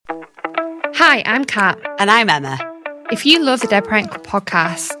Hi, I'm Kat. And I'm Emma. If you love the Dead Parent Club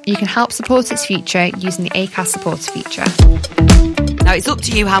podcast, you can help support its future using the Acast supporter feature. Now, it's up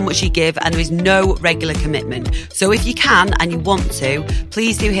to you how much you give, and there is no regular commitment. So if you can and you want to,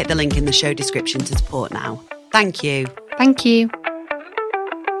 please do hit the link in the show description to support now. Thank you. Thank you.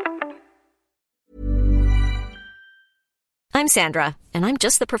 I'm Sandra, and I'm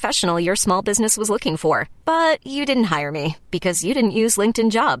just the professional your small business was looking for. But you didn't hire me because you didn't use LinkedIn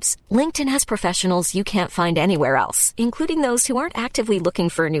Jobs. LinkedIn has professionals you can't find anywhere else, including those who aren't actively looking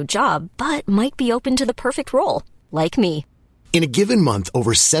for a new job, but might be open to the perfect role, like me. In a given month,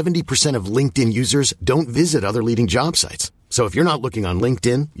 over 70% of LinkedIn users don't visit other leading job sites. So if you're not looking on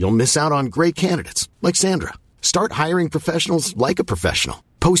LinkedIn, you'll miss out on great candidates like Sandra. Start hiring professionals like a professional.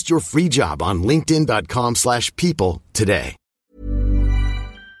 Post your free job on linkedin.com/people today.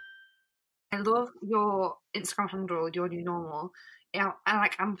 I love your Instagram handle, Your New Normal. Yeah,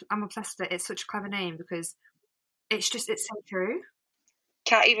 I'm obsessed with it. It's such a clever name because it's so true.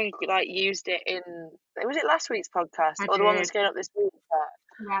 Kat even used it in, was it last week's podcast or the one that's going up this week?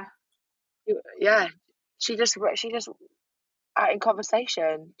 Yeah. She just in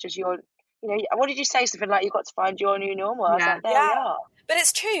conversation, just what did you say? Something like, you've got to find your new normal. I was like, there we are. But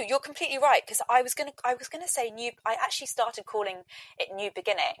it's true. You're completely right, because I was gonna say new. I actually started calling it New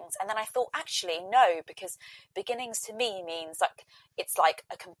Beginnings, and then I thought, actually no, because beginnings to me means it's like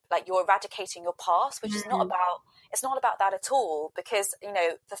you're eradicating your past, which is not about. It's not about that at all, because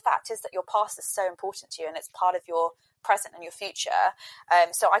the fact is that your past is so important to you, and it's part of your present and your future.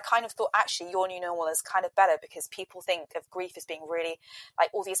 So I kind of thought, actually, Your New Normal is kind of better, because people think of grief as being really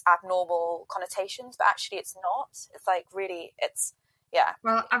all these abnormal connotations, but actually it's not. It's it's. Yeah.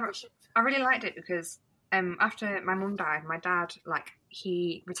 Well, I really liked it because after my mum died, my dad,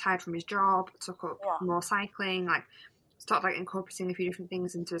 he retired from his job, took up more cycling, started incorporating a few different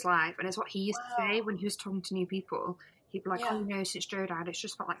things into his life. And it's what he used to say when he was talking to new people. He'd be like, since Joe died, it's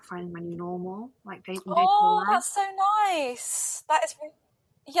just about finding my new normal, day from day. Oh, that's so nice. That is really...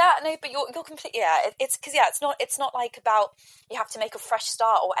 Yeah, no, but you're completely, it's because, it's not about you have to make a fresh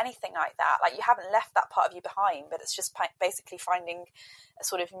start or anything like that. You haven't left that part of you behind, but it's just basically finding a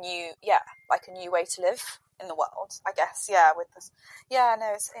sort of new, a new way to live in the world, I guess. Yeah, with this. Yeah,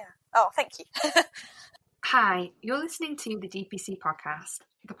 no, it's, yeah. Oh, thank you. Hi, you're listening to the DPC podcast,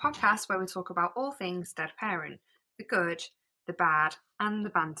 the podcast where we talk about all things Dead Parent, the good, the bad, and the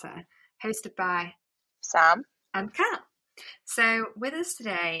banter, hosted by Sam and Kat. So with us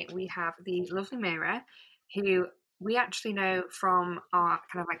today, we have the lovely Mira, who we actually know from our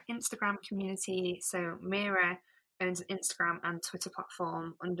kind of Instagram community. So Mira owns an Instagram and Twitter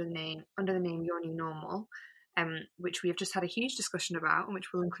platform under the name Your New Normal, which we have just had a huge discussion about, and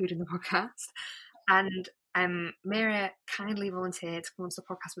which we'll include in the podcast. And Mira kindly volunteered to come onto the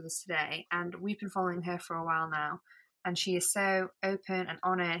podcast with us today, and we've been following her for a while now, and she is so open and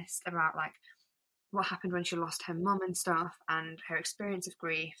honest about what happened when she lost her mum and stuff, and her experience of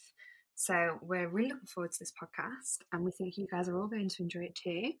grief. So we're really looking forward to this podcast, and we think you guys are all going to enjoy it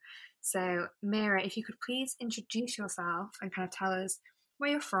too. So Mira, if you could please introduce yourself and kind of tell us where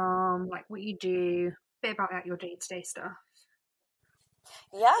you're from, what you do, a bit about your day-to-day stuff.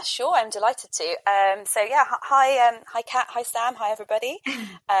 Yeah, sure. I'm delighted to. Hi Kat, hi Sam, hi everybody.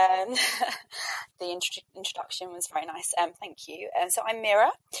 The introduction was very nice. Thank you. So I'm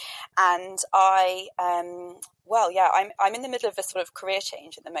Mira, and I'm in the middle of a sort of career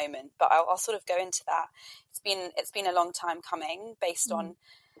change at the moment, but I'll sort of go into that. It's been a long time coming, based on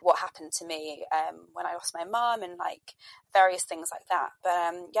what happened to me when I lost my mum and various things like that.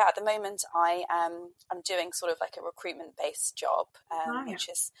 But at the moment I'm doing sort of a recruitment based job, which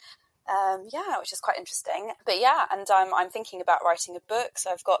is quite interesting. But and I'm thinking about writing a book,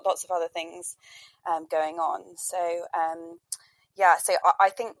 so I've got lots of other things going on. So so I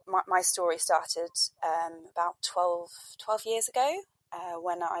think my story started about 12 years ago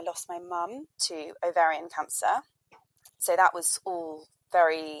when I lost my mum to ovarian cancer. So that was all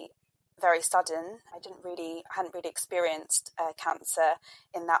very, very sudden. I hadn't really experienced cancer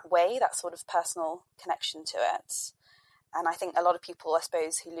in that way, that sort of personal connection to it. And I think a lot of people, I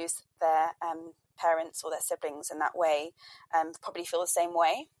suppose, who lose their parents or their siblings in that way probably feel the same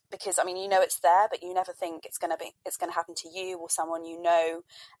way, because it's there, but you never think it's going to happen to you or someone you know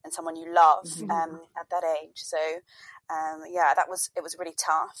and someone you love at that age. So it was really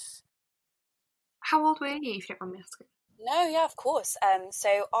tough. How old were you, if you don't mind me asking? No, yeah, of course.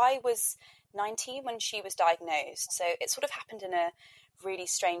 So I was 19 when she was diagnosed. So it sort of happened in a really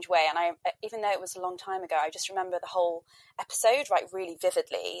strange way. And even though it was a long time ago, I just remember the whole episode really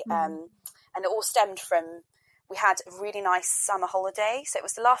vividly. And it all stemmed from we had a really nice summer holiday. So it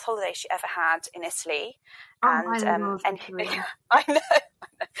was the last holiday she ever had in Italy. I love Italy. I know.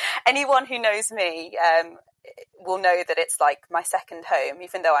 Anyone who knows me will know that it's like my second home,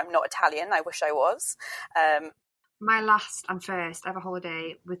 even though I'm not Italian. I wish I was. My last and first ever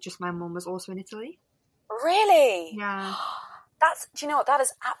holiday with just my mum was also in Italy. Really? Yeah. Do you know what? That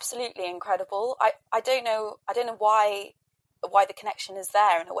is absolutely incredible. I don't know why the connection is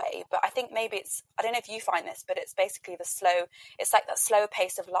there in a way, but I think maybe it's, I don't know if you find this, but it's basically it's like that slower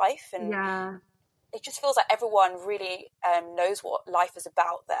pace of life, and it just feels like everyone really knows what life is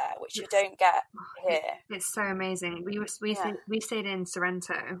about there, which you don't get here. It's so amazing. We stayed in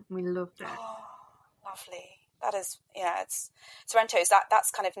Sorrento. We loved it. Oh, lovely. That is, it's Sorrento's.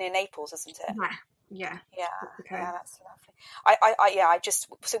 That's kind of near Naples, isn't it? Yeah. Okay. Yeah, that's lovely.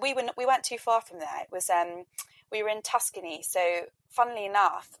 So we weren't too far from there. It was we were in Tuscany. So funnily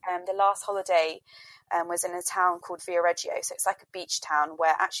enough, the last holiday was in a town called Viareggio. So it's like a beach town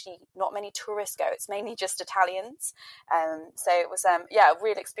where actually not many tourists go. It's mainly just Italians. So it was a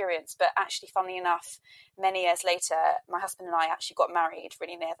real experience. But actually, funnily enough, many years later, my husband and I actually got married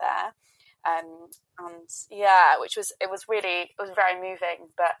really near there. It was very moving,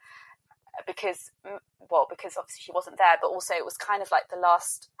 but because obviously she wasn't there, but also it was kind of like the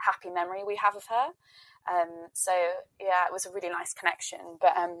last happy memory we have of her. It was a really nice connection.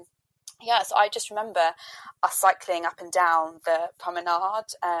 But so I just remember us cycling up and down the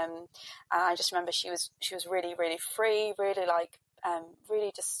promenade, and I just remember she was really, really free, really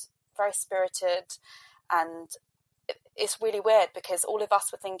really just very spirited. And it's really weird because all of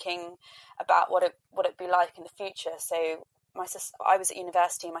us were thinking about what it'd be like in the future. So I was at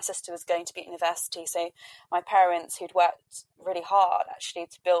university, my sister was going to be at university. So my parents, who'd worked really hard actually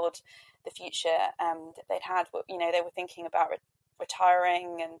to build the future that they'd had, they were thinking about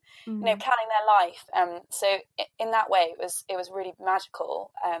retiring and planning their life. So in that way, it was really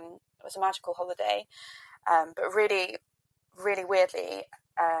magical. It was a magical holiday, but really, really weirdly,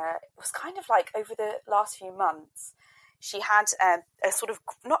 it was kind of like over the last few months, she had a sort of,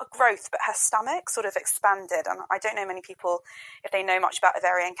 not a growth, but her stomach sort of expanded. And I don't know many people if they know much about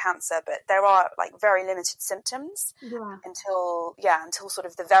ovarian cancer, but there are like very limited symptoms until sort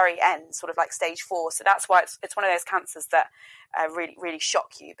of the very end, sort of like stage 4. So that's why it's one of those cancers that really, really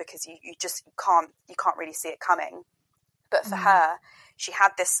shock you, because you can't really see it coming. But for her, she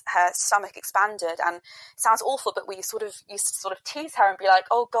had her stomach expanded, and it sounds awful, but we used to sort of tease her and be like,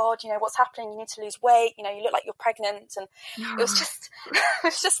 "Oh God, what's happening? You need to lose weight. You look like you're pregnant." And it was just.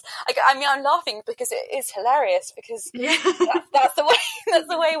 I'm laughing because it is hilarious, because that's the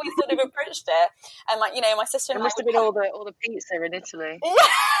way we sort of approached it. And my sister and it must have been all the pizza in Italy. Yeah.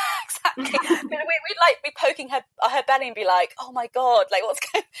 Exactly. We'd be poking her belly and be like, "Oh my God, like what's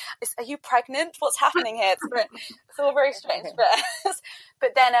going? Are you pregnant? What's happening here?" It's all very strange.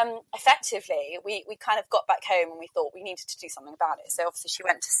 But then effectively we kind of got back home and we thought we needed to do something about it. So obviously she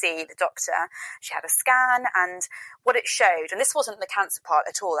went to see the doctor. She had a scan, and what it showed, and this wasn't the cancer part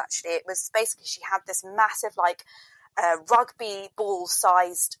at all. Actually, it was basically she had this massive rugby ball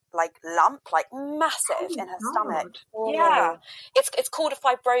sized lump, massive in her stomach. Yeah, it's called a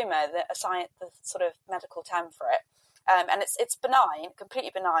fibroma, the sort of medical term for it. And it's benign,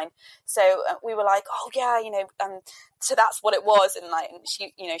 completely benign. So we were like, oh yeah, so that's what it was. And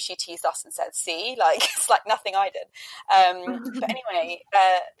she teased us and said, "See, it's like nothing I did." But anyway,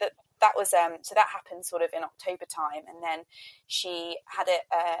 that was so that happened sort of in October time, and then she had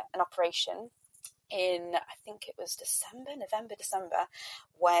an operation in, I think it was November, December,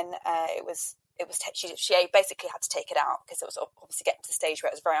 when she basically had to take it out because it was obviously getting to the stage where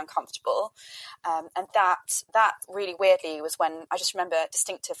it was very uncomfortable. And that really weirdly was when I just remember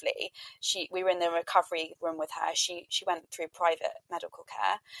distinctively, we were in the recovery room with her. She went through private medical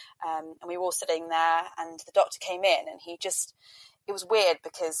care, and we were all sitting there, and the doctor came in, and it was weird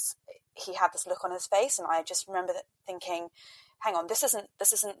because he had this look on his face, and I just remember thinking, hang on, this isn't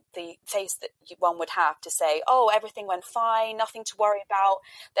the face that one would have to say, "Oh, everything went fine, nothing to worry about."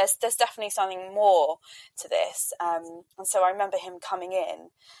 There's definitely something more to this. And so I remember him coming in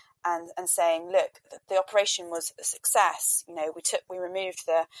and saying, "Look, the operation was a success. We removed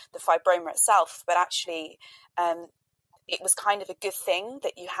the fibroma itself, but actually, it was kind of a good thing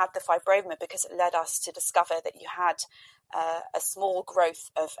that you had the fibroma, because it led us to discover that you had a small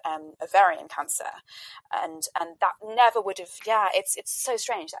growth of ovarian cancer, and that never would have. Yeah, it's so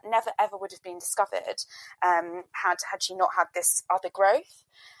strange that never ever would have been discovered had she not had this other growth.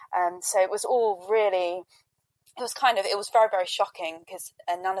 So it was all really. It was very, very shocking, because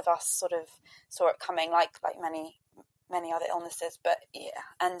none of us sort of saw it coming, like many other illnesses. But yeah,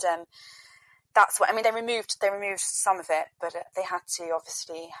 and that's what I mean. They removed some of it, but they had to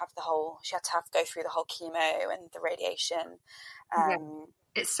obviously she had to go through the whole chemo and the radiation.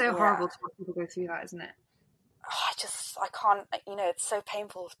 It's so horrible to watch people go through that, isn't it? I can't, it's so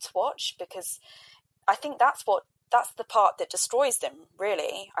painful to watch, because I think that's the part that destroys them,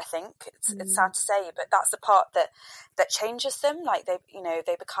 really. I think it's sad to say, but that's the part that changes them. Like they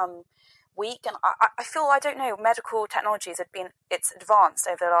become weak. And I feel, I don't know, medical technologies it's advanced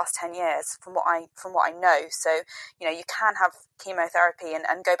over the last 10 years from what I know. So, you can have chemotherapy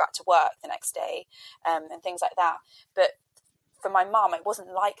and go back to work the next day, and things like that. But for my mum, it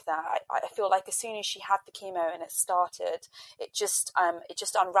wasn't like that. I feel like as soon as she had the chemo and it started, it just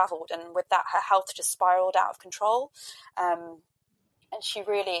unraveled, and with that, her health just spiraled out of control. And she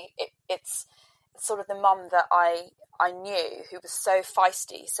really, it's sort of the mum that I knew, who was so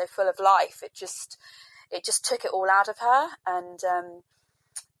feisty, so full of life. It just took it all out of her, and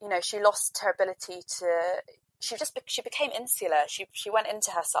she lost her ability to. She became insular. She went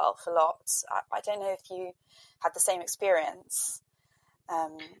into herself a lot. I don't know if you had the same experience.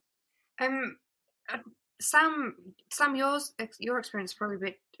 Sam, your experience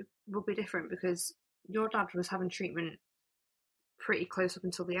probably will be different, because your dad was having treatment pretty close up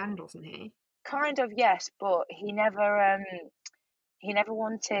until the end, wasn't he? Kind of, yes, but he never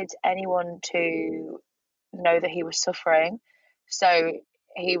wanted anyone to know that he was suffering, so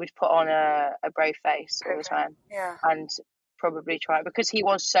he would put on a brave face all the time, and probably try, because he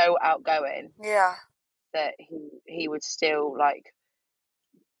was so outgoing, that he would still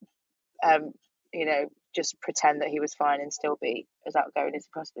just pretend that he was fine and still be as outgoing as he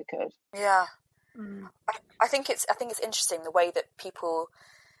possibly could. Yeah. I think it's interesting the way that people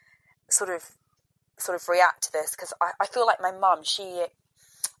sort of react to this, because I feel like my mum, she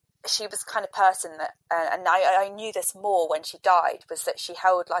was the kind of person that, and I knew this more when she died, was that she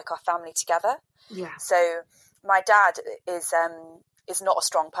held our family together. Yeah. So my dad is not a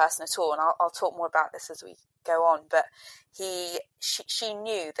strong person at all, and I'll talk more about this as we go on. But she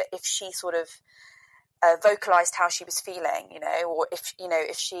knew that if she sort of vocalized how she was feeling, or if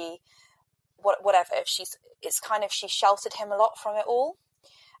she she sheltered him a lot from it all.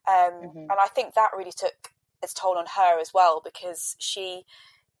 And I think that really took its toll on her as well, because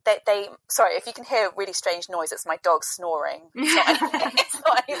sorry, if you can hear a really strange noise, it's my dog snoring. It's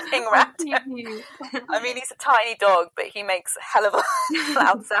not anything random. I mean, he's a tiny dog, but he makes a hell of a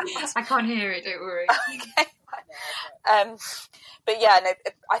loud sound. I can't hear it, don't worry. Okay. But yeah, no,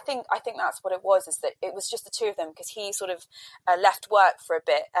 I think that's what it was, is that it was just the two of them, because he sort of left work for a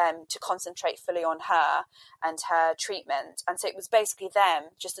bit to concentrate fully on her and her treatment, and so it was basically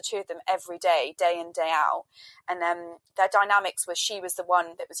them, just the two of them, every day in, day out. And their dynamics was, she was the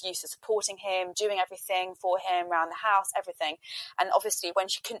one that was used to supporting him, doing everything for him around the house, everything. And obviously when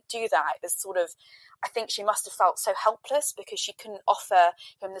she couldn't do that, it was sort of, I think she must have felt so helpless, because she couldn't offer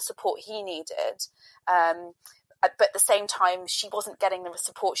him the support he needed. But at the same time, she wasn't getting the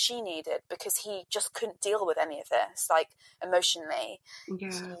support she needed, because he just couldn't deal with any of this, emotionally.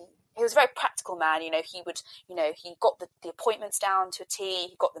 Yeah. He was a very practical man. He got the appointments down to a T.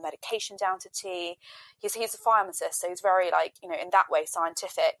 He got the medication down to a T. He's a pharmacist, so he's very in that way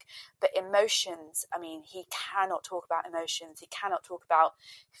scientific. But emotions, I mean, he cannot talk about emotions. He cannot talk about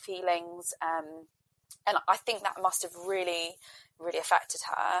feelings. And I think that must have really, really affected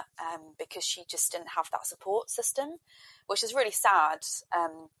her, because she just didn't have that support system, which is really sad.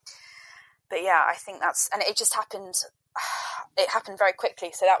 But yeah, I think and it just happened. It happened very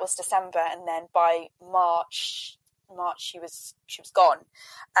quickly. So that was December, and then by March she was gone.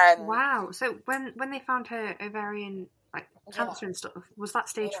 Wow. So when they found her ovarian cancer and stuff, was that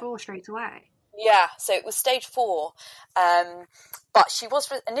stage 4 straight away? Yeah, so it was stage 4, but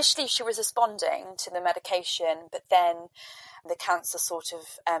initially she was responding to the medication, but then the cancer sort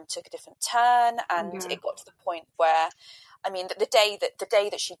of took a different turn, and it got to the point where, I mean, the day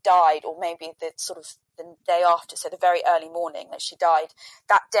that she died, or maybe the day after, so the very early morning that she died,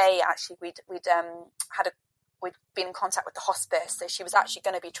 that day actually we'd been in contact with the hospice, so she was actually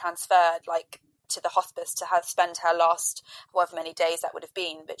going to be transferred to the hospice to spend her last however many days that would have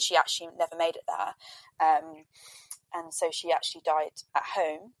been, but she actually never made it there, and so she actually died at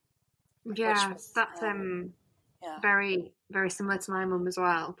home. Yeah, that's very, very similar to my mum as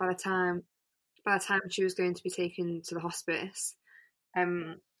well. By the time she was going to be taken to the hospice,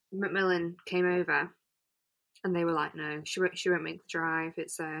 Macmillan came over, and they were like, "No, she won't make the drive.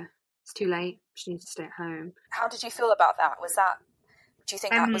 It's too late. She needs to stay at home." How did you feel about that? Do you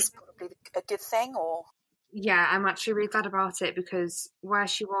think that was probably a good thing, or? Yeah, I'm actually really glad about it, because where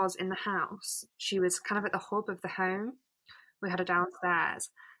she was in the house, she was kind of at the hub of the home. We had her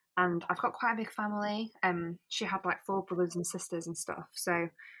downstairs, and I've got quite a big family. She had like 4 brothers and sisters and stuff, so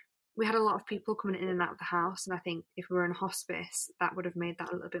we had a lot of people coming in and out of the house, and I think if we were in a hospice, that would have made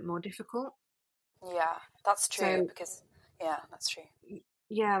that a little bit more difficult. Yeah, that's true, So, because yeah, that's true.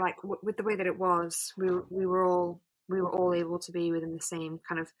 yeah, like with the way that it was, we were all able to be within the same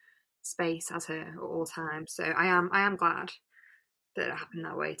kind of space as her at all times. So I am glad that it happened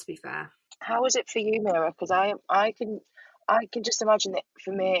that way, to be fair. How was it for you, Mira? Because I can just imagine that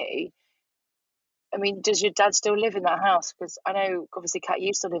for me. I mean, does your dad still live in that house? Because I know, obviously, Kat,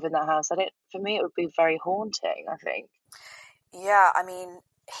 you still live in that house. For me, it would be very haunting, I think. Yeah, I mean,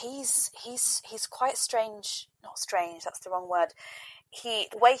 he's quite strange. Not strange. That's the wrong word. The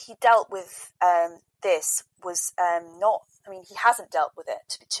way he dealt with this was not. I mean, he hasn't dealt with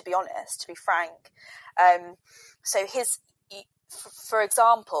it, to be honest, to be frank. So for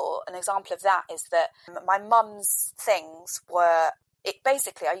example, an example of that is that my mum's things were.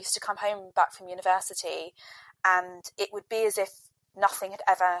 Basically, I used to come home back from university, and it would be as if nothing had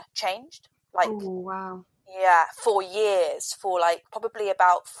ever changed. Like, oh wow, yeah, for years, for like probably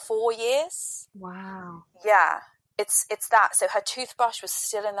about 4 years. wow, Yeah, it's that. So her toothbrush was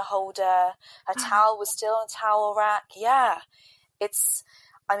still in the holder, her towel was still in the towel rack. Yeah, it's.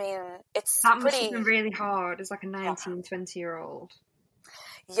 I mean, it's that pretty. must have been really hard as like a 19, 20-year-old.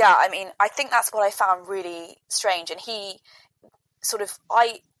 Yeah, I mean, I think that's what I found really strange, and he.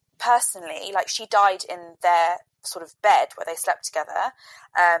 I personally, like, she died in their sort of bed where they slept together,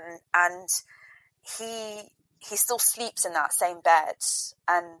 and he still sleeps in that same bed,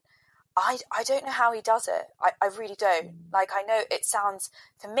 and I don't know how he does it. I really don't. Like, I know it sounds,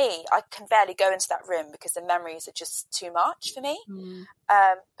 for me, I can barely go into that room because the memories are just too much for me.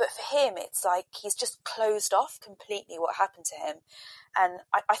 But for him, it's like he's just closed off completely what happened to him. And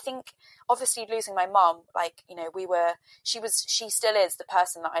I think, obviously, losing my mum, like, you know, she still is the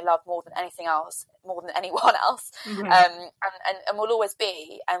person that I love more than anything else, more than anyone else. Yeah. And will always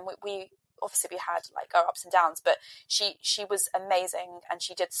be. And we obviously we had like our ups and downs, but she was amazing, and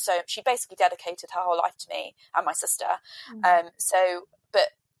she basically dedicated her whole life to me and my sister.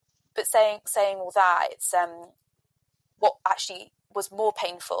 But saying all that, it's what actually was more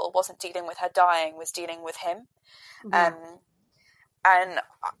painful wasn't dealing with her dying, was dealing with him. And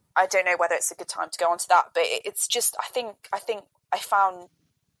I don't know whether it's a good time to go on to that, but it's just, I think I found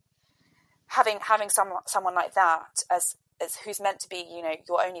having someone like that as who's meant to be, you know,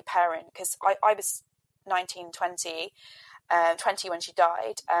 your only parent, because I was 19, 20 when she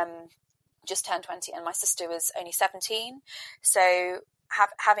died, just turned 20, and my sister was only 17. So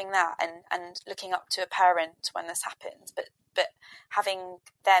having that and looking up to a parent when this happened, but having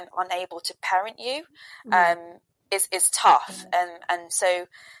them unable to parent you, is tough. And so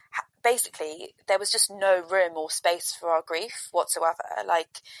basically there was just no room or space for our grief whatsoever.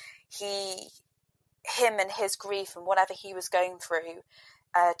 Like, him and his grief and whatever he was going through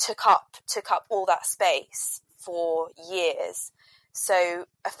took up all that space for years. So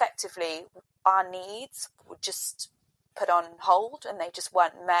effectively our needs were just put on hold, and they just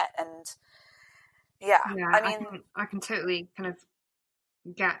weren't met. And I mean, I can totally kind of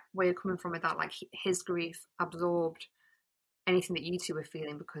get where you're coming from with that. Like, his grief absorbed anything that you two were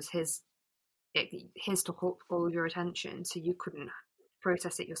feeling, because his took up all of your attention, so you couldn't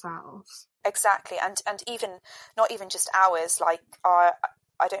process it yourselves. Exactly. And even not even just ours, like I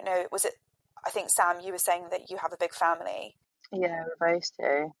don't know, was it, I think, Sam, you were saying that you have a big family. Yeah, we both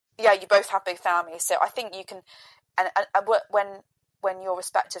do. Yeah, you both have big families, so I think you can. And when your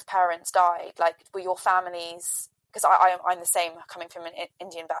respective parents died, like, were your families? Because I'm the same, coming from an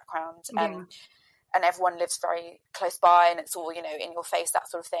Indian background, and everyone lives very close by, and it's all, you know, in your face, that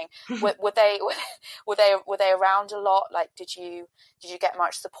sort of thing. were they around a lot? Like, did you get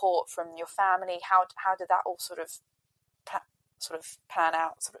much support from your family? How did that all sort of plan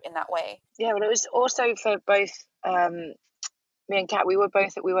out sort of in that way? Yeah, well, it was also for both me and Kat. We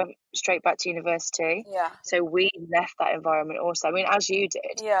went straight back to university. Yeah. So we left that environment also. I mean, as you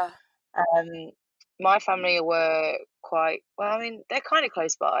did. Yeah. My family were quite, well, I mean, they're kind of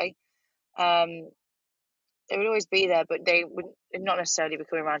close by. They would always be there, but they would not necessarily be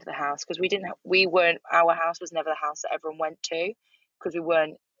coming around to the house, because our house was never the house that everyone went to, because we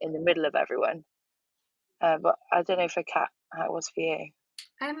weren't in the middle of everyone. But I don't know for Kat how it was for you.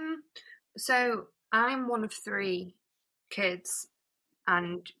 So I'm one of 3 kids,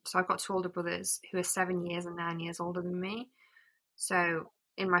 and so I've got 2 older brothers who are 7 years and 9 years older than me. So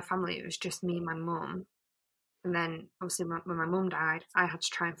in my family, it was just me and my mum. And then, obviously, when my mum died, I had to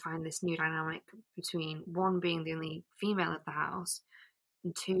try and find this new dynamic between, 1, being the only female of the house,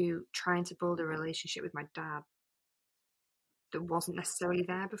 and 2, trying to build a relationship with my dad. that wasn't necessarily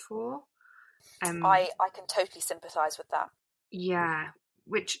there before. I can totally sympathise with that. Yeah,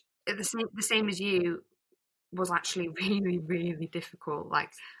 which the same as you was actually really, really difficult.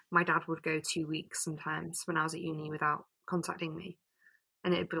 Like, my dad would go 2 weeks sometimes when I was at uni without contacting me,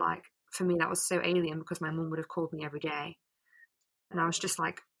 and it'd be like, for me that was so alien because my mum would have called me every day, and I was just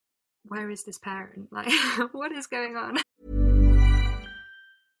like, where is this parent? Like, what is going on?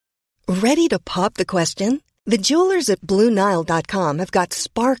 Ready to pop the question? The jewelers at BlueNile.com have got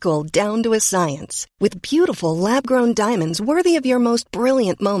sparkle down to a science with beautiful lab-grown diamonds worthy of your most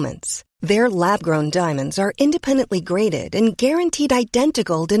brilliant moments. Their lab-grown diamonds are independently graded and guaranteed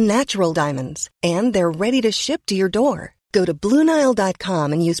identical to natural diamonds, and they're ready to ship to your door. Go to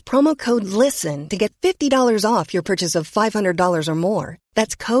BlueNile.com and use promo code LISTEN to get $50 off your purchase of $500 or more.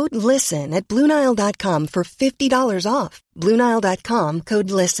 That's code LISTEN at BlueNile.com for $50 off. BlueNile.com,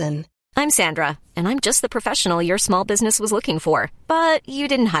 code LISTEN. I'm Sandra, and I'm just the professional your small business was looking for. But you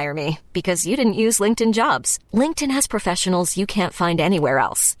didn't hire me because you didn't use LinkedIn Jobs. LinkedIn has professionals you can't find anywhere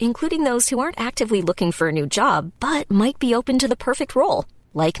else, including those who aren't actively looking for a new job, but might be open to the perfect role,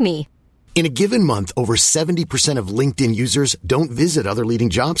 like me. In a given month, over 70% of LinkedIn users don't visit other leading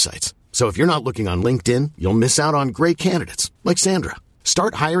job sites. So if you're not looking on LinkedIn, you'll miss out on great candidates like Sandra.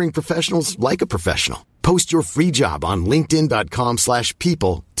 Start hiring professionals like a professional. Post your free job on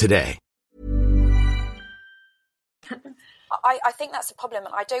linkedin.com/people today. I think that's a problem,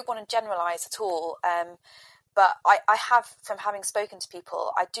 and I don't want to generalise at all. But I have, from having spoken to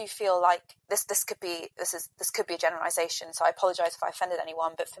people, I do feel like this could be a generalisation. So I apologise if I offended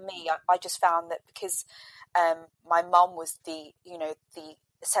anyone. But for me, I just found that because my mum was the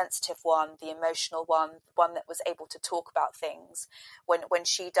sensitive one, the emotional one that was able to talk about things. When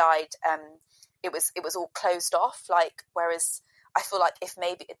she died, it was all closed off. Like, whereas I feel like if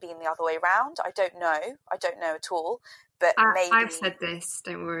maybe it'd been the other way around, I don't know at all. But maybe I've said this.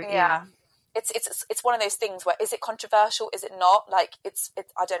 Don't worry. Yeah. It's one of those things where, is it controversial? Is it not? Like, it's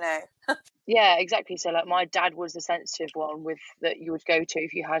I don't know. Yeah, exactly. So like, my dad was the sensitive one that you would go to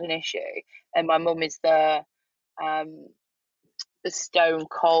if you had an issue, and my mum is the stone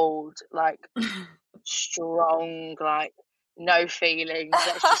cold, like strong, like no feelings.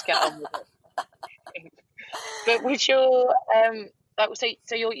 Let's just get on with it. But would your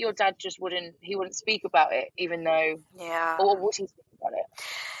so your dad just wouldn't speak about it, even though or would he speak about it?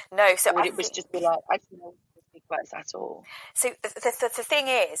 No, so would it was just be like, I don't want to speak about this at all? So the thing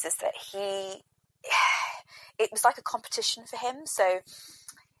is that it was like a competition for him. So,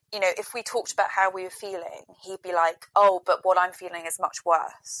 you know, if we talked about how we were feeling, he'd be like, oh, but what I'm feeling is much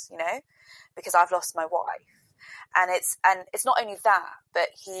worse, you know, because I've lost my wife. And it's not only that, but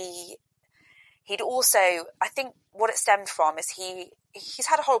he'd also, I think what it stemmed from is he's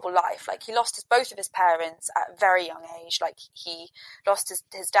had a horrible life. Like, he lost both of his parents at a very young age. Like, he lost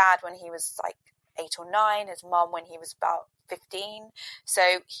his dad when he was like 8 or 9, his mum when he was about 15.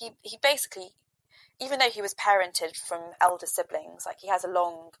 So he basically, even though he was parented from elder siblings, like, he has a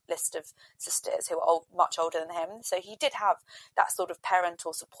long list of sisters who are much older than him. So he did have that sort of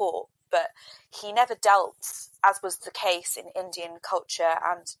parental support, but he never dealt, as was the case in Indian culture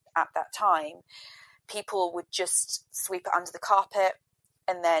and at that time, people would just sweep it under the carpet,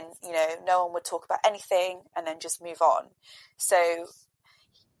 and then, you know, no one would talk about anything, and then just move on. So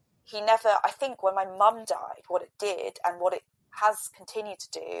he never, I think when my mum died, what it did and what it has continued to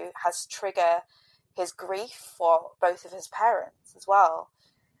do has trigger his grief for both of his parents as well.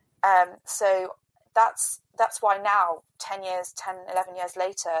 So that's why now, 11 years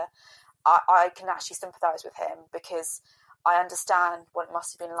later, I can actually sympathise with him, because I understand what it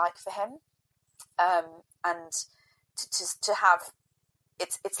must have been like for him. And to have,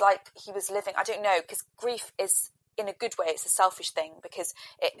 it's like he was living, I don't know, because grief is, in a good way, it's a selfish thing, because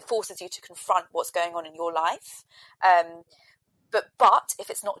it forces you to confront what's going on in your life. But if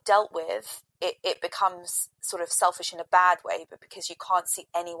it's not dealt with, it becomes sort of selfish in a bad way, but because you can't see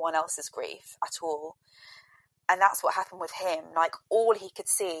anyone else's grief at all. And that's what happened with him. Like, all he could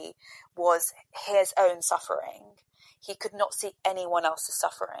see was his own suffering. He could not see anyone else's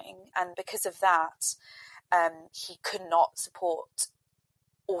suffering. And because of that, he could not support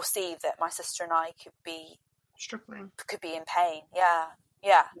or see that my sister and I could be struggling, could be in pain. Yeah.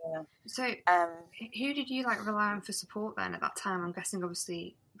 So who did you like rely on for support then at that time? I'm guessing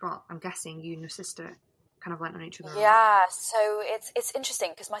you and your sister kind of went on each other. Yeah, so it's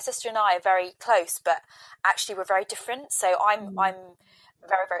interesting, because my sister and I are very close, but actually we're very different. So I'm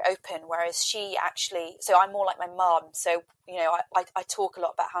very, very open, whereas she actually, so I'm more like my mum. So, you know, I talk a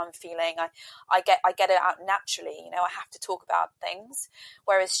lot about how I'm feeling. I get it out naturally, you know, I have to talk about things,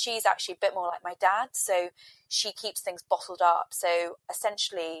 whereas she's actually a bit more like my dad. So she keeps things bottled up. So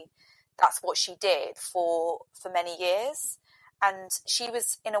essentially that's what she did for many years. And she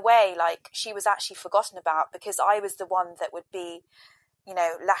was, in a way, like, she was actually forgotten about, because I was the one that would be, you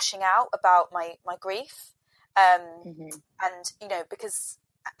know, lashing out about my grief. And, you know, because,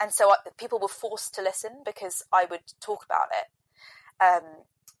 and so people were forced to listen because I would talk about it.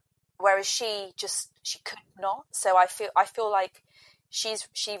 Whereas she could not. So I feel like she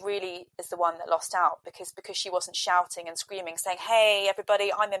really is the one that lost out, because she wasn't shouting and screaming, saying, "Hey,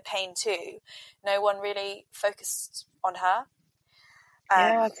 everybody, I'm in pain too." No one really focused on her.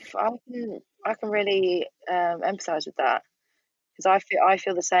 Yeah, I can really empathise with that, because I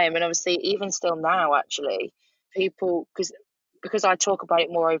feel the same, and obviously even still now, actually, people, because I talk about it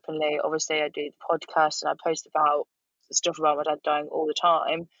more openly. Obviously, I do the podcast and I post about stuff about my dad dying all the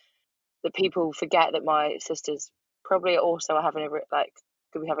time. That people forget that my sisters probably also are having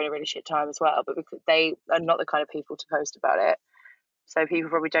could be having a really shit time as well, but because they are not the kind of people to post about it, so people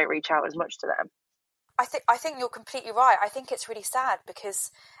probably don't reach out as much to them. I think you're completely right. I think it's really sad because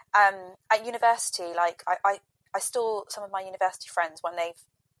at university, like I still, some of my university friends, when they've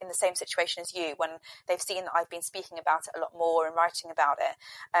in the same situation as you, when they've seen that I've been speaking about it a lot more and writing about it,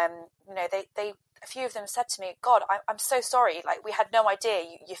 you know, they a few of them said to me, "God, I'm so sorry. Like, we had no idea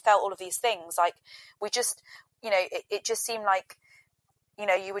you felt all of these things. Like, we just, you know, it just seemed like, you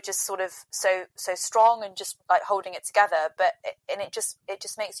know, you were just sort of so strong and just like holding it together. But it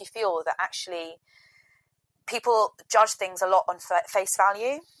just makes you feel that actually people judge things a lot on face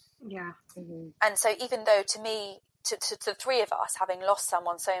value." Yeah. Mm-hmm. And so even though to me, to the three of us, having lost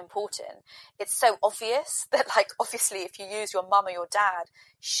someone so important, it's so obvious that, like, obviously if you use your mum or your dad,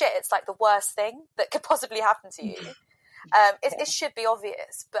 shit, it's like the worst thing that could possibly happen to you. It should be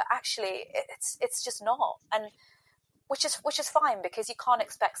obvious, but actually it's just not. And which is fine, because you can't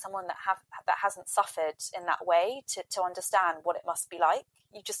expect someone that hasn't suffered in that way to understand what it must be like.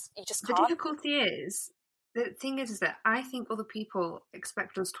 You just can't. The difficulty is, the thing is that I think other people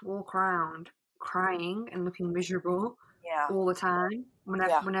expect us to walk around crying and looking miserable all the time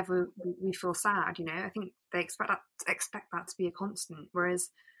whenever we feel sad, you know. I think they expect that to be a constant, whereas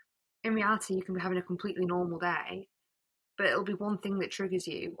in reality you can be having a completely normal day, but it'll be one thing that triggers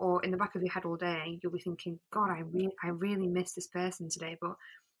you, or in the back of your head all day you'll be thinking, "God, I really miss this person today," but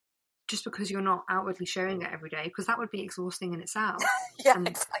just because you're not outwardly showing it every day, because that would be exhausting in itself.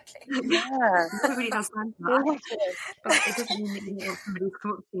 Exactly. Yeah. Nobody has time for that. But it doesn't mean that you don't want somebody to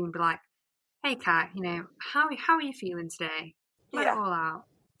come up to you and be like, "Hey, Kat, you know, how are you feeling today? Let it all out."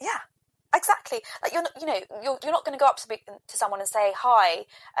 Yeah, exactly. Like, you're not going to go up to someone and say, "Hi,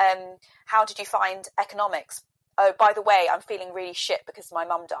 how did you find economics? Oh, by the way, I'm feeling really shit because my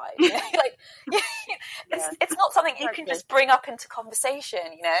mum died." You know, like, it's not something you can just bring up into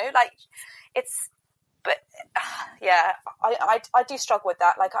conversation. You know, like but yeah, I do struggle with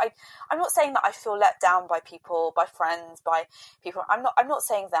that. Like, I'm not saying that I feel let down by people, by friends, by people. I'm not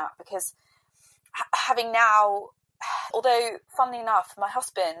saying that, because having now, although funnily enough, my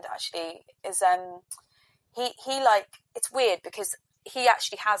husband actually is he like, it's weird because he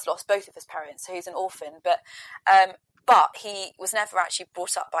actually has lost both of his parents, so he's an orphan, but he was never actually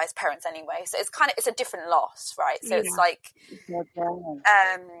brought up by his parents anyway, so it's a different loss, right? So it's like,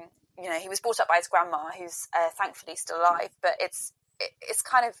 you know, he was brought up by his grandma, who's thankfully still alive, but it's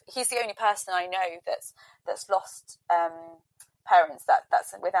kind of, he's the only person I know that's lost parents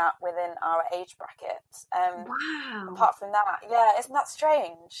that's within our age bracket. Wow. Apart from that, yeah, isn't that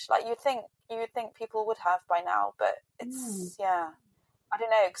strange? Like, you would think people would have by now, but it's I don't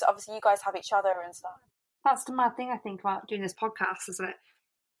know, because obviously you guys have each other and stuff. That's the mad thing I think about doing this podcast, is that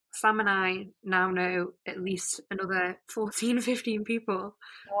Sam and I now know at least another 14, 15 people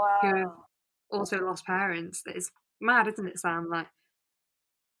who have also lost parents. That is mad, isn't it, Sam? Like,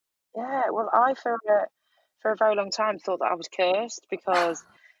 Yeah, well, I for a very long time thought that I was cursed, because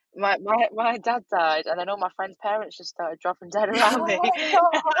my dad died, and then all my friends' parents just started dropping dead around me.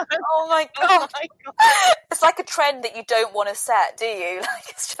 Oh my god! It's like a trend that you don't want to set, do you? Like,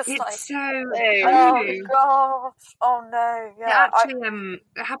 it's just like, so. Oh god! Oh no! Yeah, it actually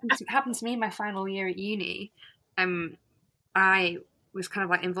it happened to me in my final year at uni. I was kind of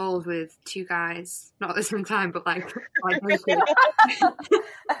like involved with two guys, not at the same time, but like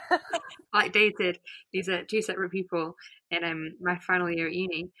dated these two separate people in my final year at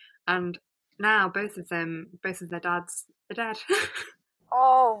uni, and now both of their dads are dead.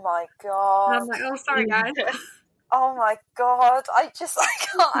 Oh my god! And I'm like, oh, sorry guys. Oh my God. I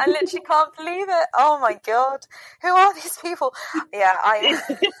literally can't believe it. Oh my God. Who are these people? Yeah,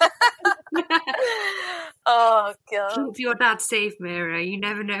 oh God. Keep your dad safe, Mira. You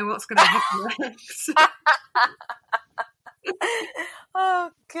never know what's going to happen next.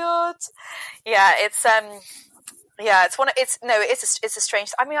 Oh God. Yeah, it's it's a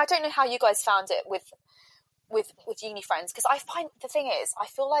strange, I mean, I don't know how you guys found it with uni friends, because I find the thing is, I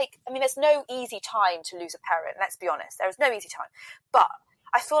feel like, I mean, there's no easy time to lose a parent, let's be honest, there is no easy time, but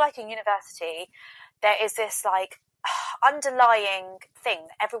I feel like in university there is this like underlying thing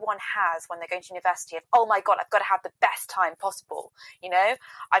that everyone has when they're going to university of, oh my God, I've got to have the best time possible, you know,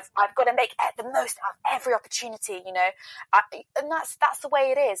 I've got to make the most out of every opportunity, you know, and that's the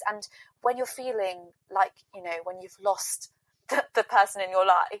way it is. And when you're feeling like, you know, when you've lost the person in your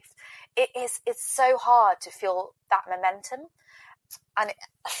life, it's so hard to feel that momentum, and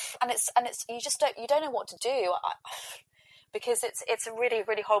it's you don't know what to do, because it's a really,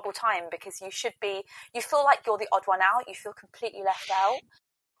 really horrible time, because you feel like you're the odd one out, you feel completely left out.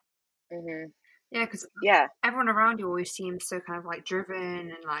 Mm-hmm. Yeah, because yeah, everyone around you always seems so kind of like driven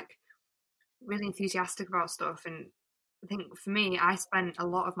and like really enthusiastic about stuff. And I think for me, I spent a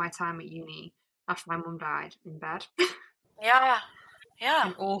lot of my time at uni after my mum died in bed. Yeah.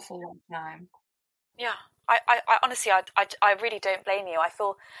 An awful long time. Yeah. I honestly, I really don't blame you. I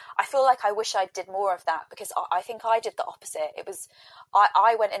feel like I wish I did more of that, because I think I did the opposite. It was,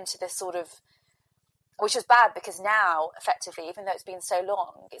 I went into this sort of, which was bad, because now, effectively, even though it's been so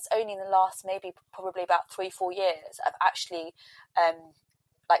long, it's only in the last probably about 3-4 years I've actually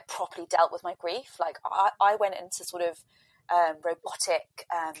like properly dealt with my grief. Like I went into sort of robotic,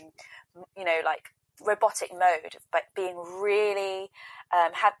 you know, like robotic mode, but being really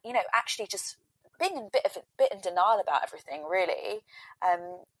actually just being a bit in denial about everything, really.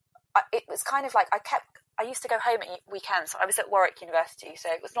 It was kind of like I used to go home at weekends. So I was at Warwick University, so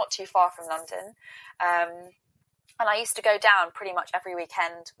it was not too far from London, and I used to go down pretty much every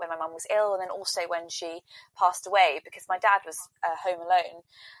weekend when my mum was ill, and then also when she passed away, because my dad was home alone.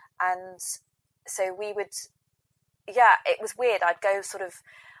 And so we would, it was weird. I'd go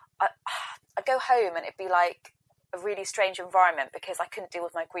I'd go home and it'd be like a really strange environment, because I couldn't deal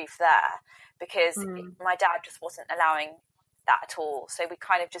with my grief there, because my dad just wasn't allowing that at all. So we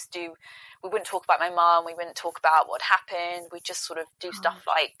kind of we wouldn't talk about my mum, we wouldn't talk about what happened, we'd just sort of do stuff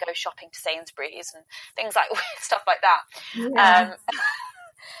like go shopping to Sainsbury's and things like stuff like that.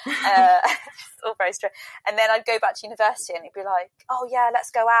 All very strange. And then I'd go back to university and it'd be like, oh yeah,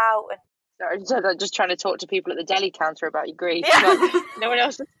 let's go out. And sorry, just trying to talk to people at the deli counter about your grief. Yeah. Like, no one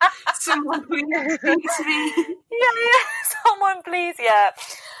else. Someone please speak to me. Someone please.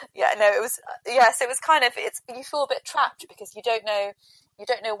 No, it was so it was kind of, you feel a bit trapped, because you don't know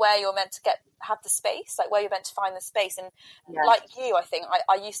where you're meant to have the space, like where you're meant to find the space. And like you, I think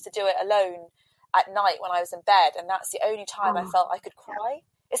I used to do it alone at night when I was in bed, and that's the only time I felt I could cry.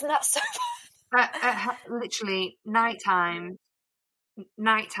 Isn't that so bad? Literally, nighttime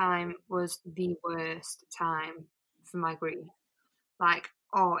was the worst time for my grief. Like,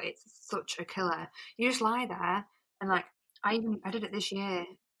 it's such a killer. You just lie there, and like I did it this year.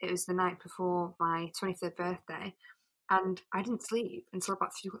 It was the night before my 23rd birthday, and I didn't sleep until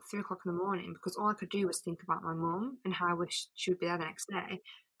about 3 o'clock in the morning, because all I could do was think about my mum and how I wish she would be there the next day.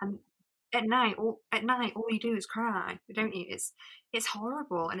 And at night, all you do is cry, don't you? It's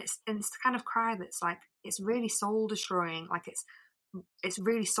horrible, and it's the kind of cry that's like, it's really soul destroying. Like it's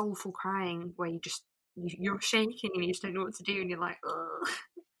really soulful crying, where you're shaking and you just don't know what to do, and you're like, ugh.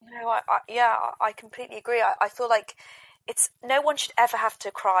 No, I completely agree. I feel like no one should ever have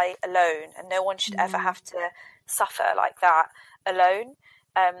to cry alone, and no one should ever have to suffer like that alone.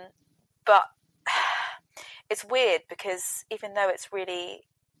 But it's weird, because even though it's really,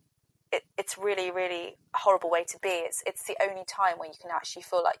 really a horrible way to be, it's the only time where you can actually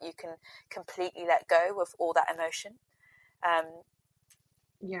feel like you can completely let go of all that emotion. And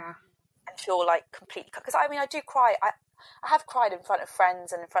feel like completely, because I mean, I do cry. I have cried in front of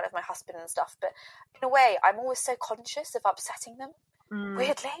friends and in front of my husband and stuff, but in a way, I'm always so conscious of upsetting them.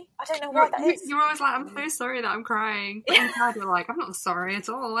 Weirdly, I don't know why that is. You're always like, I'm so sorry that I'm crying. But inside you're like, I'm not sorry at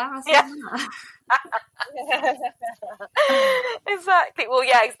all. Why am I saying that? Exactly. Well,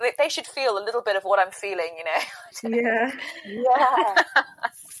 they should feel a little bit of what I'm feeling, you know. Yeah.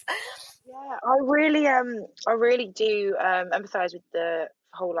 I really do empathise with the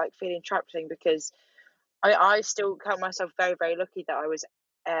whole like feeling trapped thing, because I still count myself very, very lucky that I was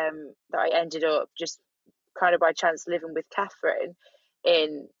that I ended up just kind of by chance living with Catherine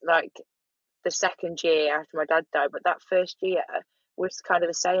in like the second year after my dad died. But that first year was kind of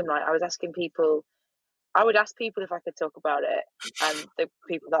the same. Like I was asking people I would ask people if I could talk about it, and the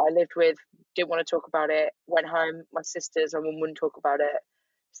people that I lived with didn't want to talk about it. Went home, my sisters and mum wouldn't talk about it.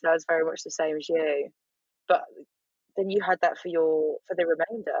 So I was very much the same as you. But then you had that for the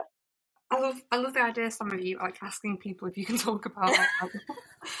remainder. I love the idea of some of you like asking people if you can talk about it.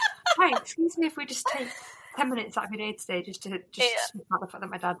 Hey, excuse me if we just take 10 minutes out of your day today just speak about the fact that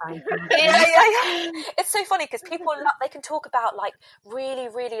my dad died. Yeah. It's so funny because people, they can talk about like really,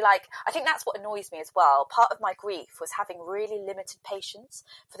 really like, I think that's what annoys me as well. Part of my grief was having really limited patience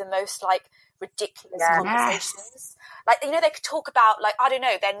for the most like ridiculous conversations. Like, you know, they could talk about like, I don't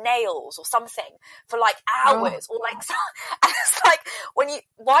know, their nails or something for like hours or like, and it's like,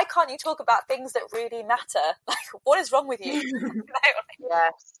 why can't you talk about things that really matter? Like, what is wrong with you?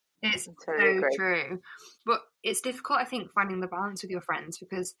 Yes. It's so true. But it's difficult, I think, finding the balance with your friends,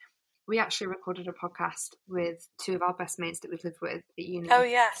 because we actually recorded a podcast with two of our best mates that we've lived with at uni. Oh,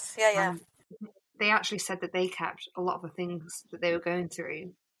 yes. Yeah. They actually said that they kept a lot of the things that they were going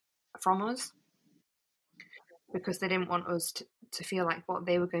through from us because they didn't want us to feel like what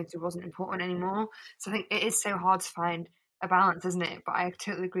they were going through wasn't important anymore. So I think it is so hard to find a balance, isn't it? But I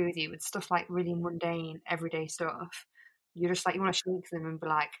totally agree with you with stuff like really mundane, everyday stuff. You're just like, you want to shake them and be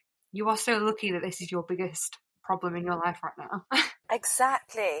like, you are so lucky that this is your biggest problem in your life right now.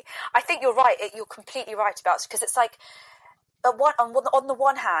 Exactly. I think you're right. You're completely right about it, because it's like, on the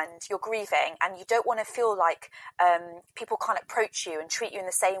one hand, you're grieving and you don't want to feel like people can't approach you and treat you in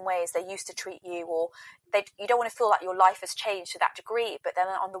the same way as they used to treat you, or you don't want to feel like your life has changed to that degree. But then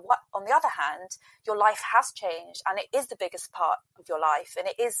on the other hand, your life has changed, and it is the biggest part of your life, and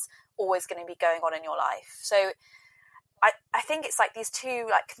it is always going to be going on in your life. So I think it's like these two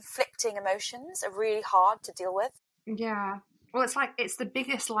like conflicting emotions are really hard to deal with. Yeah. Well, it's like, it's the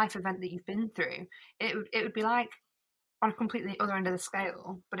biggest life event that you've been through. It would be like on a completely other end of the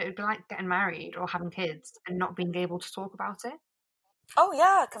scale, but it would be like getting married or having kids and not being able to talk about it. Oh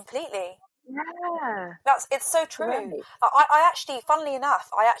yeah, completely. Yeah. It's so true. Right. I actually, funnily enough,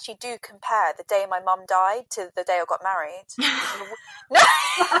 I actually do compare the day my mum died to the day I got married. No,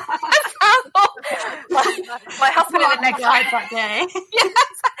 my husband in the next room that day.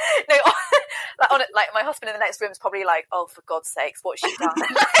 Yes. No, like my husband in the next room is probably like, oh, for God's sakes, what's she done?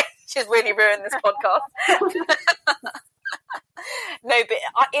 She's really ruined this podcast. No, but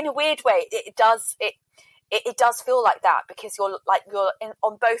in a weird way, it does feel like that, because you're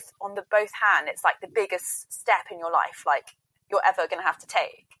on both hand. It's like the biggest step in your life, like you're ever going to have to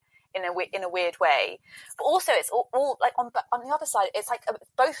take in a weird way. But also, it's all like on the other side, it's like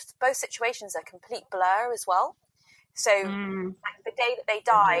both situations are complete blur as well. So like the day that they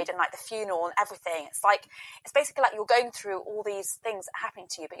died and like the funeral and everything, it's basically like you're going through all these things that are happening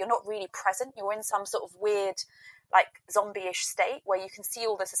to you, but you're not really present. You're in some sort of weird, like zombie-ish state where you can see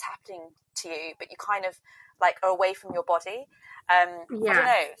all this is happening to you, but you kind of like are away from your body. I don't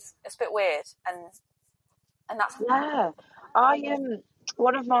know. It's a bit weird, and that's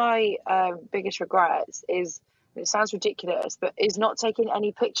one of my biggest regrets is, it sounds ridiculous, but is not taking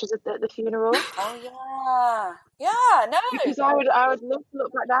any pictures at the funeral. Oh yeah, no. Because I would love to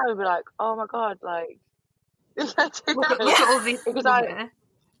look back now and be like, oh my God, like look at all these because there.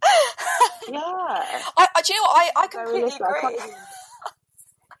 Do you know what? I completely agree.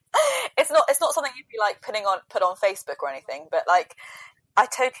 It's not something you'd be like put on Facebook or anything, but like I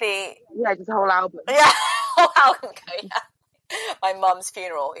totally just a whole album. Yeah, whole album. Yeah. My mum's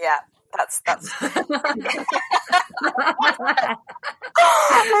funeral. Yeah, that's.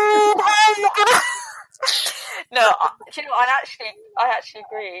 No, you know, I actually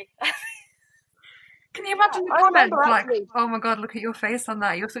agree. Can you imagine the comments like, "Oh my God, look at your face on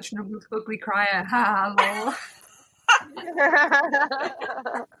that! You're such an ugly crier." Ha lol.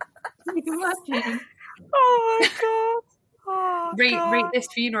 Can you imagine? Oh my God. Oh, rate this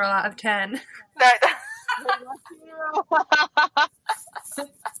funeral out of 10.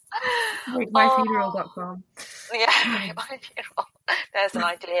 RateMyFuneral.com. Yeah, rate my funeral. There's an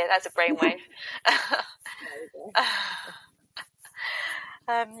idea. That's a brainwave.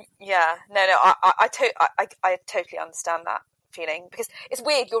 I totally understand that feeling, because it's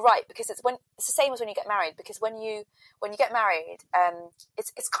weird. You're right, because it's the same as when you get married, because when you get married,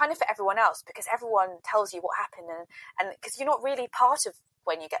 it's kind of for everyone else, because everyone tells you what happened, and because you're not really part of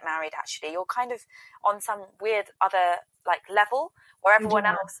when you get married. Actually, you're kind of on some weird other like level where everyone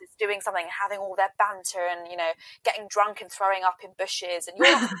else is doing something, having all their banter and, you know, getting drunk and throwing up in bushes, and you're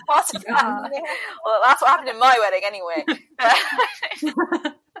not part of that. Well, that's what happened in my wedding anyway.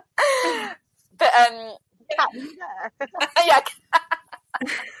 But yeah.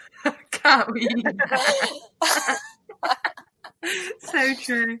 Can't we? So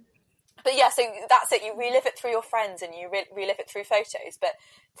true. But yeah, so that's it. You relive it through your friends and you relive it through photos. But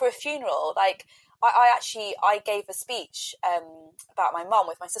for a funeral, like I gave a speech about my mum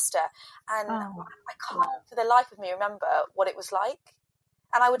with my sister, and I can't for the life of me remember what it was like.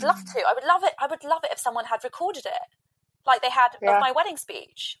 And I would love to. I would love it. I would love it if someone had recorded it, like they had of my wedding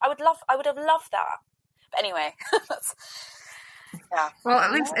speech. I would have loved that. But anyway, yeah. Well,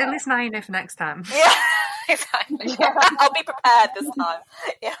 at least now you know for next time. Yeah, exactly. Yeah. I'll be prepared this time.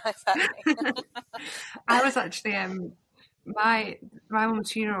 Yeah, exactly. I was actually my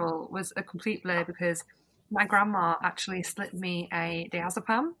mum's funeral was a complete blur because my grandma actually slipped me a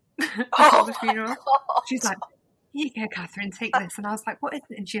diazepam at the funeral. She's like, "Here you go, Catherine, take this." And I was like, "What is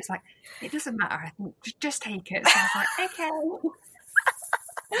it?" And she was like, "It doesn't matter. I think just take it." So I was like, "Okay."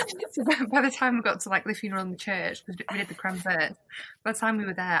 So by the time we got to like the funeral in the church, because we did the creme first, by the time we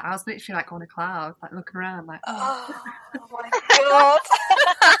were there, I was literally like on a cloud, like looking around, like, oh my god.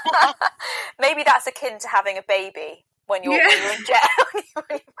 Maybe that's akin to having a baby when you're in jail, when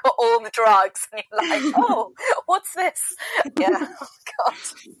you've got all the drugs, and you're like, oh, what's this? Yeah, oh god.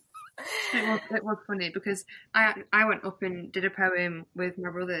 It was funny because I went up and did a poem with my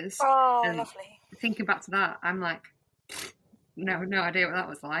brothers. Oh, and lovely. Thinking back to that, I'm like, no idea what that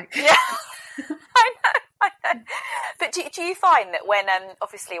was like. Yeah, I know. But do you find that when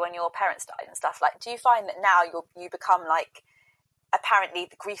obviously when your parents died and stuff, like, do you find that now you become like apparently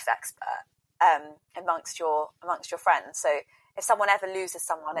the grief expert amongst your friends? So if someone ever loses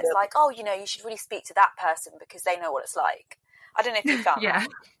someone, it's like, oh, you know, you should really speak to that person because they know what it's like. I don't know if you found that.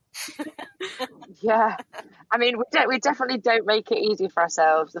 Yeah, I mean, we definitely don't make it easy for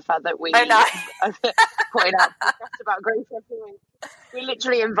ourselves. The fact that we putting out about grief every week, we're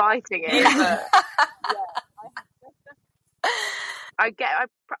literally inviting it. Yeah. But,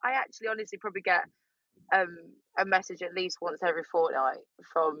 I actually honestly probably get a message at least once every fortnight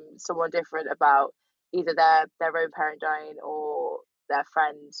from someone different about either their own parent dying or their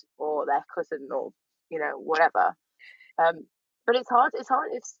friend or their cousin or whatever. But it's hard. It's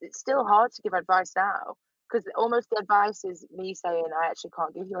still hard to give advice now because almost the advice is me saying I actually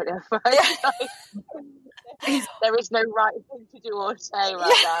can't give you any advice. There is no right thing to do or say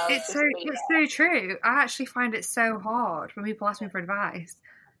right now. It's so true. I actually find it so hard when people ask me for advice.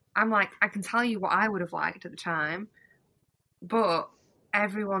 I'm like, I can tell you what I would have liked at the time, but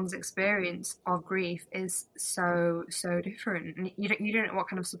everyone's experience of grief is so different, and you don't know what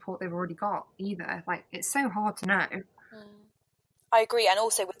kind of support they've already got either. Like, it's so hard to know. I agree, and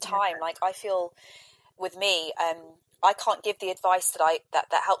also with time, like I feel with me, I can't give the advice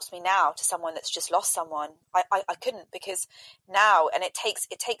that helps me now to someone that's just lost someone. I couldn't, because now, and it takes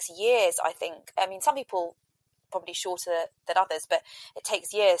years. I think. I mean, some people probably shorter than others, but it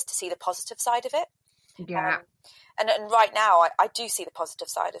takes years to see the positive side of it. Yeah. And right now, I do see the positive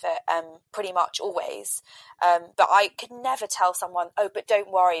side of it, pretty much always. But I could never tell someone, oh, but don't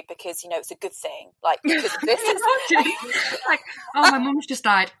worry because, it's a good thing. Like, because this is... like, oh, my mum's just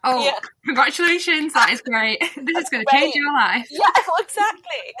died. Oh, yeah. Congratulations, that is great. This is going to change your life. Yeah, well,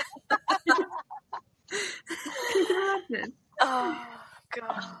 exactly. Can you imagine? Oh,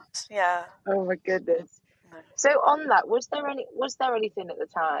 God. Yeah. Oh, my goodness. So on that, was there anything at the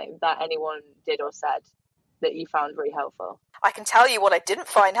time that anyone did or said that you found really helpful? I can tell you what I didn't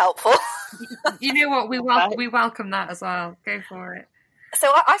find helpful. You know what? We welcome that as well. Go for it.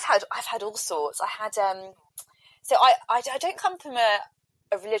 So I've had all sorts. I had so I don't come from a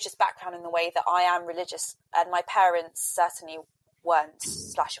religious background in the way that I am religious, and my parents certainly weren't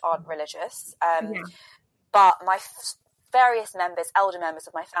 / aren't religious. But my various elder members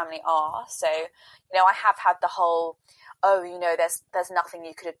of my family are. So, I have had the whole, there's nothing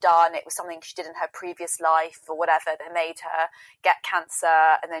you could have done. It was something she did in her previous life or whatever that made her get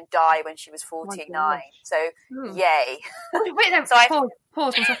cancer and then die when she was 49. So, yay. Wait, no, so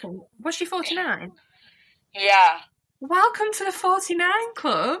pause 1 second. Was she 49? Yeah. Welcome to the 49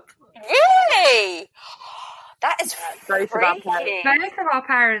 club. Really? That is freaky. Both of our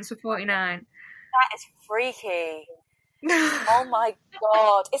parents were 49. That is freaky. Oh my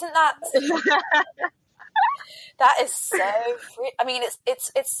god! Isn't that? That is so free. I mean,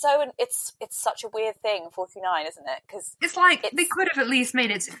 it's such a weird thing. 49, isn't it? Because it's like they could have at least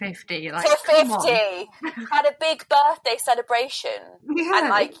made it to 50. Like, to 50, had a big birthday celebration, and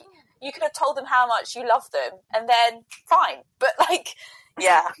like you could have told them how much you love them, and then fine. But like, we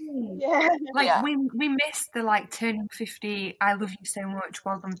missed the turning 50. I love you so much.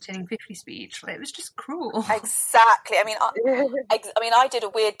 Well done for turning 50 speech. It was just cruel. Exactly. I mean, I did a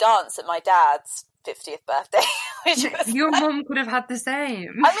weird dance at my dad's 50th birthday. Your mum could have had the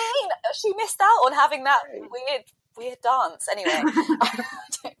same. I mean, she missed out on having that weird dance. Anyway, I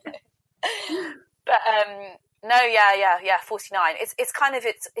don't know. But no, yeah, 49. It's kind of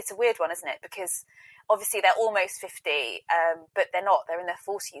it's a weird one, isn't it? Because obviously they're almost 50, but they're not. They're in their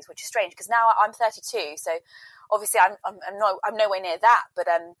 40s, which is strange. Because now I'm 32, so obviously I'm nowhere near that. But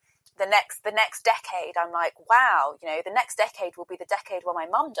the next decade, I'm like, wow, you know, the next decade will be the decade where my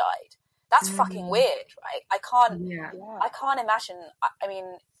mum died. That's fucking weird, right? I can't imagine. I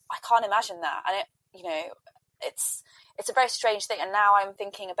mean, I can't imagine that. And you know, it's a very strange thing. And now I'm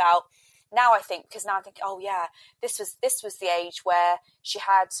thinking about. Now I think, oh yeah, this was the age where she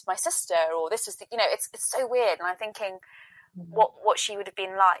had my sister, or this was the, you know, it's so weird. And I'm thinking what she would have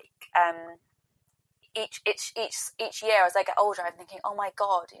been like. Each year as I get older, I'm thinking, oh my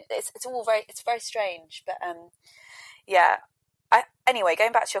God, it's very strange. But yeah. Anyway,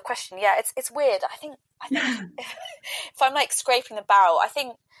 going back to your question, yeah, it's weird. I think if I'm like scraping the barrel, I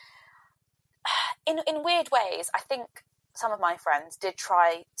think in weird ways, I think some of my friends did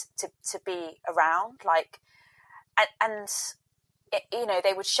try to be around, like, and it, you know,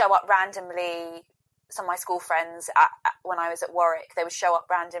 they would show up randomly. Some of my school friends when I was at Warwick, they would show up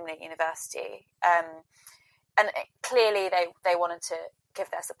randomly at university, and clearly they wanted to give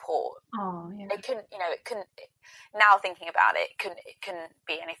their support. Oh, yeah. It couldn't. Now thinking about it, it couldn't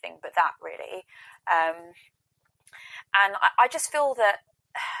be anything but that, really. And I just feel that.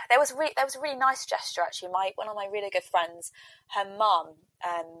 There was a really nice gesture, actually. One of my really good friends, her mum,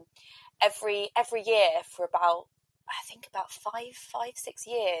 every year for about 5-6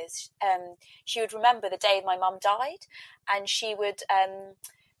 years, she would remember the day my mum died, and she would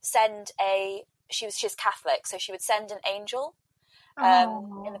send she's Catholic, so she would send an angel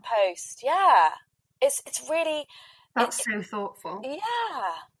in the post. Yeah, it's really so thoughtful.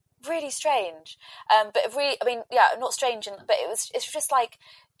 Yeah. Really strange, but really, I mean, yeah, not strange, but it's just like,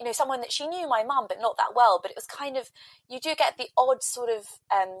 you know, someone that she knew my mum, but not that well. But it was kind of, you do get the odd sort of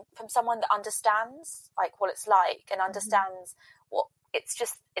from someone that understands like what it's like and understands what it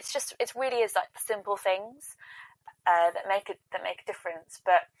really is, like the simple things that make a difference.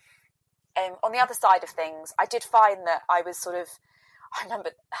 But on the other side of things, I did find that I was sort of,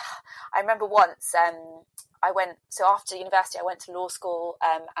 I remember once. So after university, I went to law school,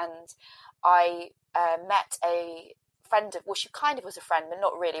 and I met a friend of, well, she kind of was a friend, but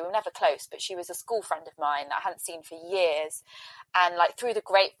not really. We were never close, but she was a school friend of mine that I hadn't seen for years. And like through the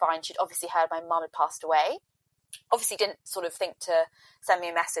grapevine, she'd obviously heard my mum had passed away. Obviously didn't sort of think to send me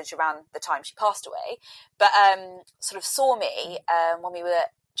a message around the time she passed away, but sort of saw me when we were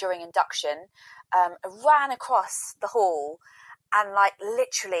during induction, ran across the hall and like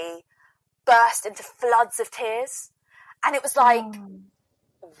literally burst into floods of tears. And it was like,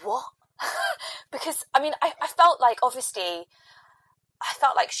 what? Because I mean, I felt like, obviously I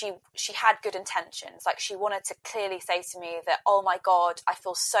felt like she had good intentions. Like she wanted to clearly say to me that, oh my God, I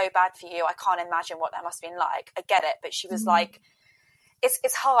feel so bad for you, I can't imagine what that must have been like. I get it. But she was like,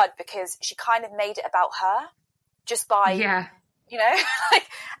 it's hard because she kind of made it about her just by, you know, like,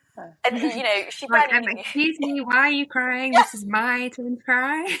 and you know, she like, barely excuse me, why are you crying? This is my turn to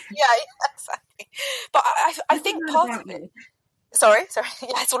cry. Yeah, exactly. But I think part of it. Sorry. Yeah,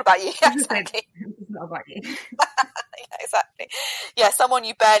 it's all about you. Yeah, exactly. It's not about you. Yeah, exactly. Yeah, someone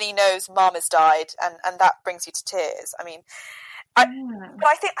you barely know's mum has died, and that brings you to tears. I mean, but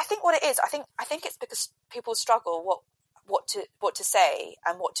I think what it is, I think it's because people struggle what to say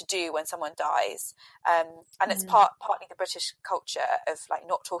and what to do when someone dies, and it's partly the British culture of like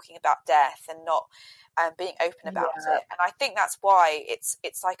not talking about death and not being open about it, and I think that's why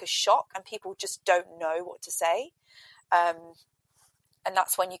it's like a shock and people just don't know what to say, and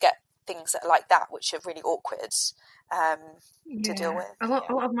that's when you get things that are like that, which are really awkward to deal with. A lot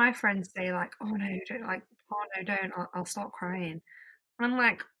of my friends say like, oh no, don't, like, oh no, don't, I'll start crying. And I'm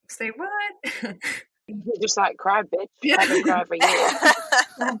like, say what? You're just like, cry, bitch. I don't cry every year.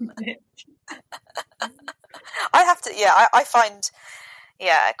 I have to, I find,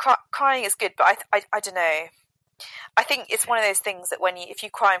 crying is good, but I don't know. I think it's one of those things that if you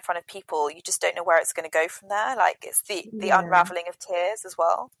cry in front of people, you just don't know where it's going to go from there. Like it's the unraveling of tears as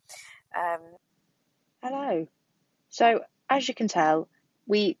well. Hello. So as you can tell,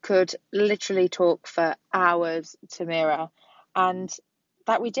 we could literally talk for hours to Mira, and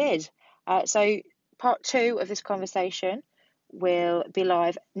that we did. So part 2 of this conversation will be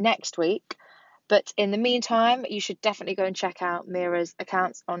live next week. But in the meantime, you should definitely go and check out Mira's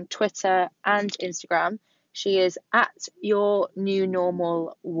accounts on Twitter and Instagram. She is at your new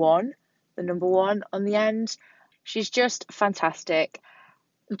normal 1, the number 1 on the end. She's just fantastic.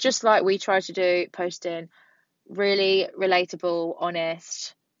 Just like we try to do, posting really relatable,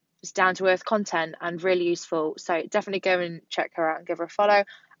 honest, just down to earth content and really useful. So definitely go and check her out and give her a follow.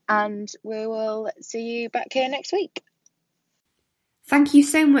 and we will see you back here next week. Thank you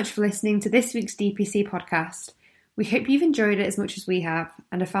so much for listening to this week's DPC podcast. We hope you've enjoyed it as much as we have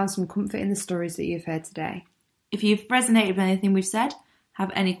and have found some comfort in the stories that you've heard today. If you've resonated with anything we've said,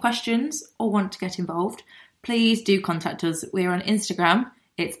 have any questions or want to get involved, please do contact us. We're on Instagram.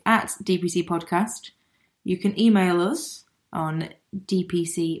 It's at DPC Podcast. You can email us on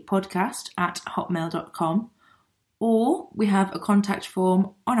dpcpodcast@hotmail.com, or we have a contact form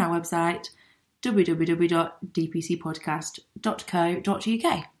on our website,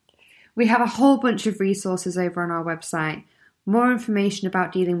 www.dpcpodcast.co.uk. We have a whole bunch of resources over on our website. More information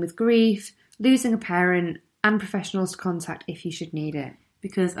about dealing with grief, losing a parent, and professionals to contact if you should need it.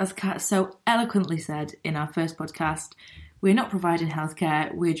 Because as Kat so eloquently said in our first podcast, we're not providing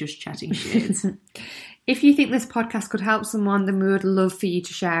healthcare, we're just chatting shit. If you think this podcast could help someone, then we would love for you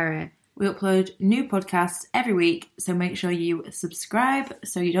to share it. We upload new podcasts every week, so make sure you subscribe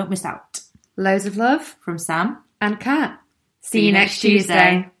so you don't miss out. Loads of love From Sam and Kat. See you next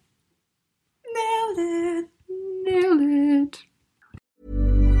Tuesday. Nailed it. Nailed it.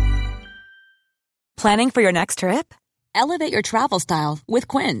 Planning for your next trip? Elevate your travel style with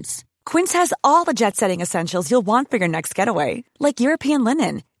Quince. Quince has all the jet-setting essentials you'll want for your next getaway, like European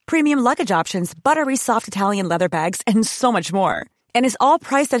linen, premium luggage options, buttery soft Italian leather bags, and so much more. And is all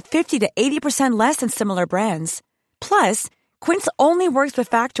priced at 50 to 80% less than similar brands. Plus, Quince only works with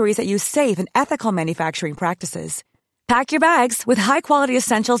factories that use safe and ethical manufacturing practices. Pack your bags with high-quality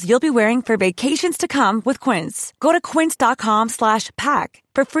essentials you'll be wearing for vacations to come with Quince. Go to quince.com/pack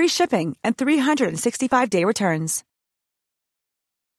for free shipping and 365-day returns.